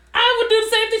 I would do the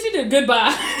same thing she did.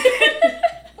 Goodbye.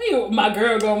 My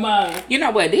girl go mine. You know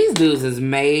what? These dudes is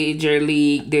major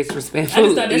league I disrespectful.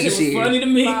 just thought that shit was funny to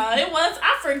me. It was.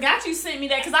 I forgot you sent me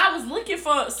that because I was looking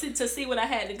to see what I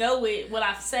had to go with, what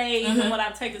I've saved and what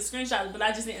I've taken screenshots, but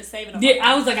I just didn't save it. On my Yeah, I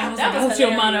phone. was like, I That hope was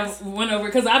your mind hilarious. went over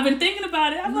because I've been thinking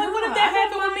about it. I'm like, what if No, that I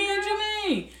happened don't with me and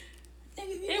Jermaine?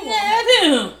 It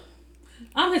won't Yeah, him.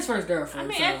 I'm his first girlfriend. I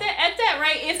mean, so. at that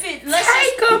rate, if it let's just Hey,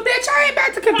 cool, bitch. I ain't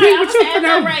about to compete right, with you at for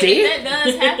that no rate, dick. that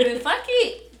does happen. Fuck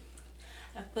it.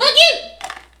 Fuck it.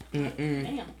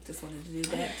 Damn. Just wanted to do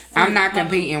that. I'm not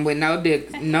competing with no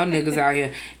niggas out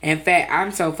here. In fact,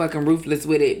 I'm so fucking ruthless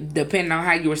with it. Depending on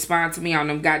how you respond to me on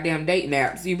them goddamn dating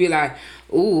apps, you be like,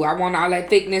 "Ooh, I want all that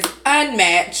thickness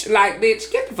unmatched." Like,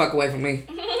 bitch, get the fuck away from me.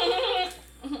 I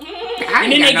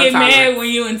And ain't then they got no get mad tolerance. when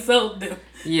you insult them.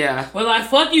 Yeah. Well, like,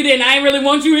 fuck you then. I ain't really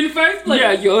want you in the first place.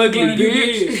 Yeah, you ugly What you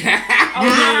bitch. did. Oh,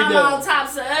 now I'm on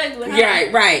tops of ugly. Huh?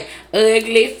 Right, right.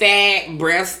 ugly, fat,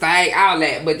 breast stank, all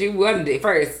that. But you wanted it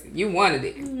first. You wanted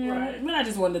it. Right. But I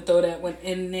just wanted to throw that one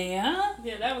in there.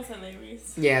 Yeah, that was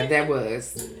hilarious. Yeah, that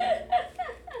was.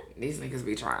 These niggas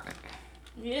be trying it.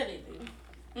 Yeah, they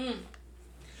do.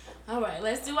 All right,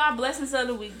 let's do our blessings of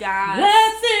the week, guys.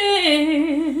 Blessings.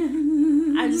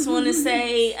 I just want to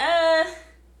say,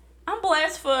 I'm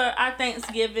blessed for our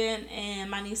Thanksgiving and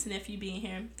my niece and nephew being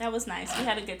here. That was nice. We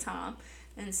had a good time.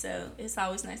 And so it's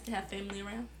always nice to have family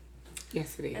around.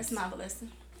 Yes, it is. That's my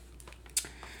blessing.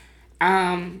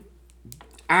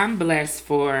 I'm blessed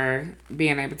for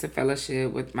being able to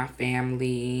fellowship with my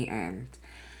family, and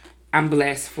I'm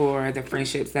blessed for the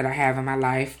friendships that I have in my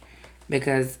life,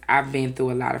 because I've been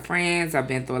through a lot of friends. I've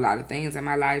been through a lot of things in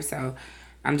my life. So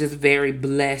I'm just very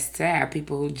blessed to have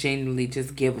people who genuinely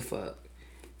just give a fuck.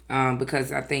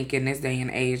 Because I think in this day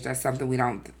and age, that's something we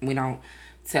don't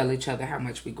tell each other how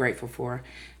much we're grateful for.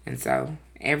 And so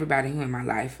everybody who in my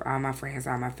life, all my friends,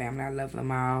 all my family, I love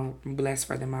them all. I'm blessed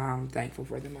for them all. I'm thankful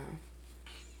for them all.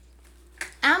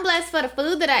 I'm blessed for the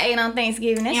food that I ate on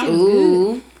Thanksgiving. That shit was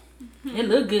Ooh. good. It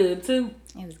looked good too.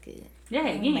 It was good. Yeah,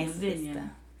 had It was yams, good didn't you? stuff.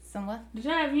 Some what? Did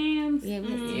you have yams? Yeah, we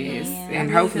had some Yes. yams.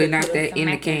 And hopefully not Some that in the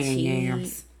mac and can cheese.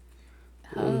 yams.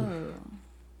 Oh.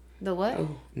 The what?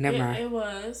 Oh, never mind. It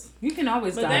was. You can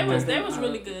always But dye they them. was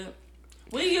really good.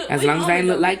 As long as they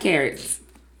look like carrots.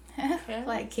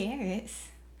 Like carrots.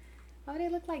 Why would they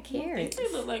look like carrots?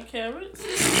 They look like carrots.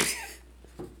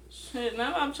 Shit,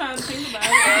 now I'm trying to think about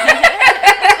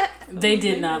it. They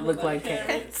did not look like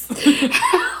carrots.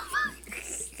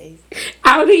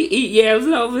 I would eat yams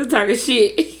over talking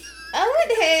shit. Oh, what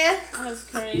the hell? That's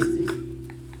crazy.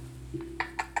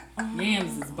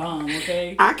 Yams is bomb,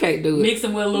 okay? I can't do it. Mix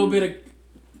them with a little bit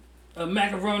of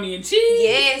macaroni and cheese.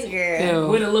 Yes, girl.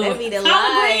 Ew. With a little That be the collard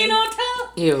lie. green on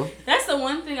top. Ew. That's the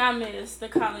one thing I miss, the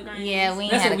collard greens. Yeah, we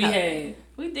ain't That's had what we a couple. had.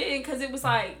 We did, because it was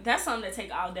like, that's something that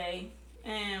take all day.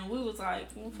 And we was like,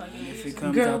 we'll fucking If use it it.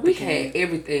 comes Girl, out we the can. had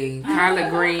everything. Collard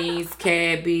greens,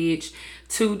 cabbage,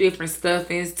 2 different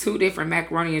stuffings, 2 different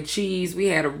macaroni and cheese. We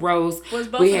had a roast. Was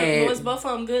both, was both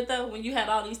of them good, though, when you had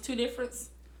all these 2 differents?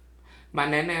 My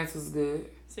nanas was good.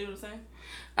 See what I'm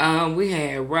saying? We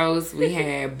had roast, we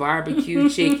had barbecue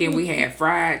chicken, we had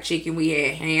fried chicken, we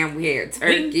had ham, we had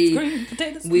turkey, Beans, green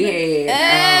potatoes, we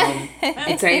had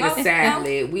potato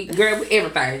salad,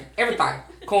 everything.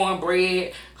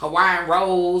 Cornbread, Hawaiian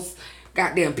rolls,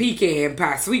 goddamn pecan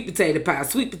pie, sweet potato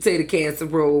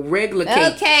casserole, regular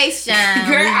cake. Okay, Sean.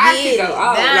 Girl, I can go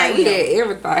all like we had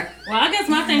everything. Well, I guess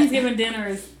my Thanksgiving dinner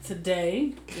is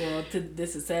today. Well,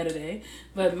 this is Saturday,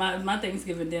 but my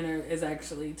Thanksgiving dinner is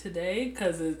actually today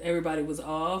because everybody was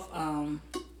off. Yeah,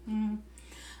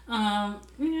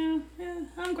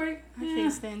 I'm great. I Yeah.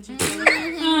 can't stand you.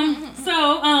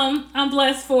 I'm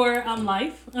blessed for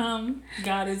life.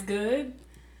 God is good.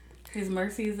 His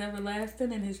mercy is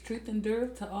everlasting, and His truth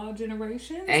endureth to all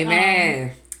generations.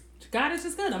 Amen. God is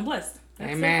just good. I'm blessed.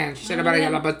 That's Amen. it.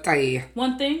 Shadabadayalabatayi.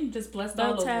 One thing, just blessed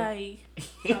all over. Tie.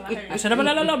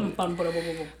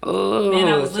 Oh, Man,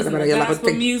 I was listening to gospel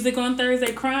shadabadayalabatayi. music on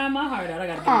Thursday, crying my heart out. I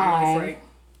gotta get my Aw. life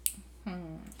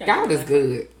right. God is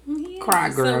good. He Cry,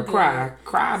 is girl, so good. cry.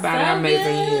 Cry about how So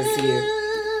amazing He is here.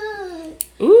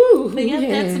 good. Ooh. But yep,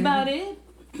 yeah. that's about it.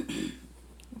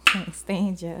 Can't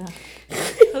stand you.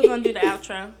 Who's gonna do the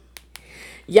outro?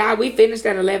 Y'all, we finished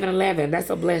at 11:11. That's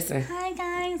a blessing. Hi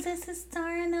guys, this is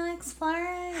Dora No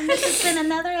Explorer, and this has been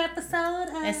another episode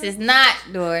of This is not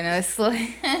Dora No Explorer.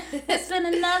 It's been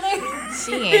another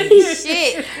She ain't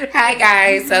shit. Hi,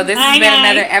 guys. So this Hi, has been guys.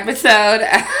 another episode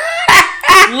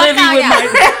Living with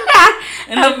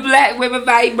my of Black Women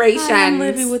Vibrations.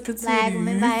 Living with the Black titties.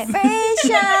 woman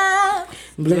vibration.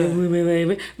 Black Women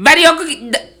Vibrations. Video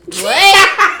cookie. What?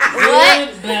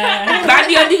 What? Black.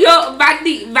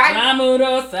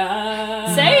 Amorosa.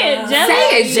 Say it, Jelly. Say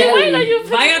it, Jelly. Wait, are you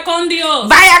Vaya con Dios.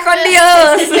 Vaya con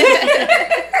Dios.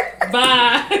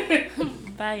 Bye.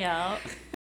 Bye, y'all.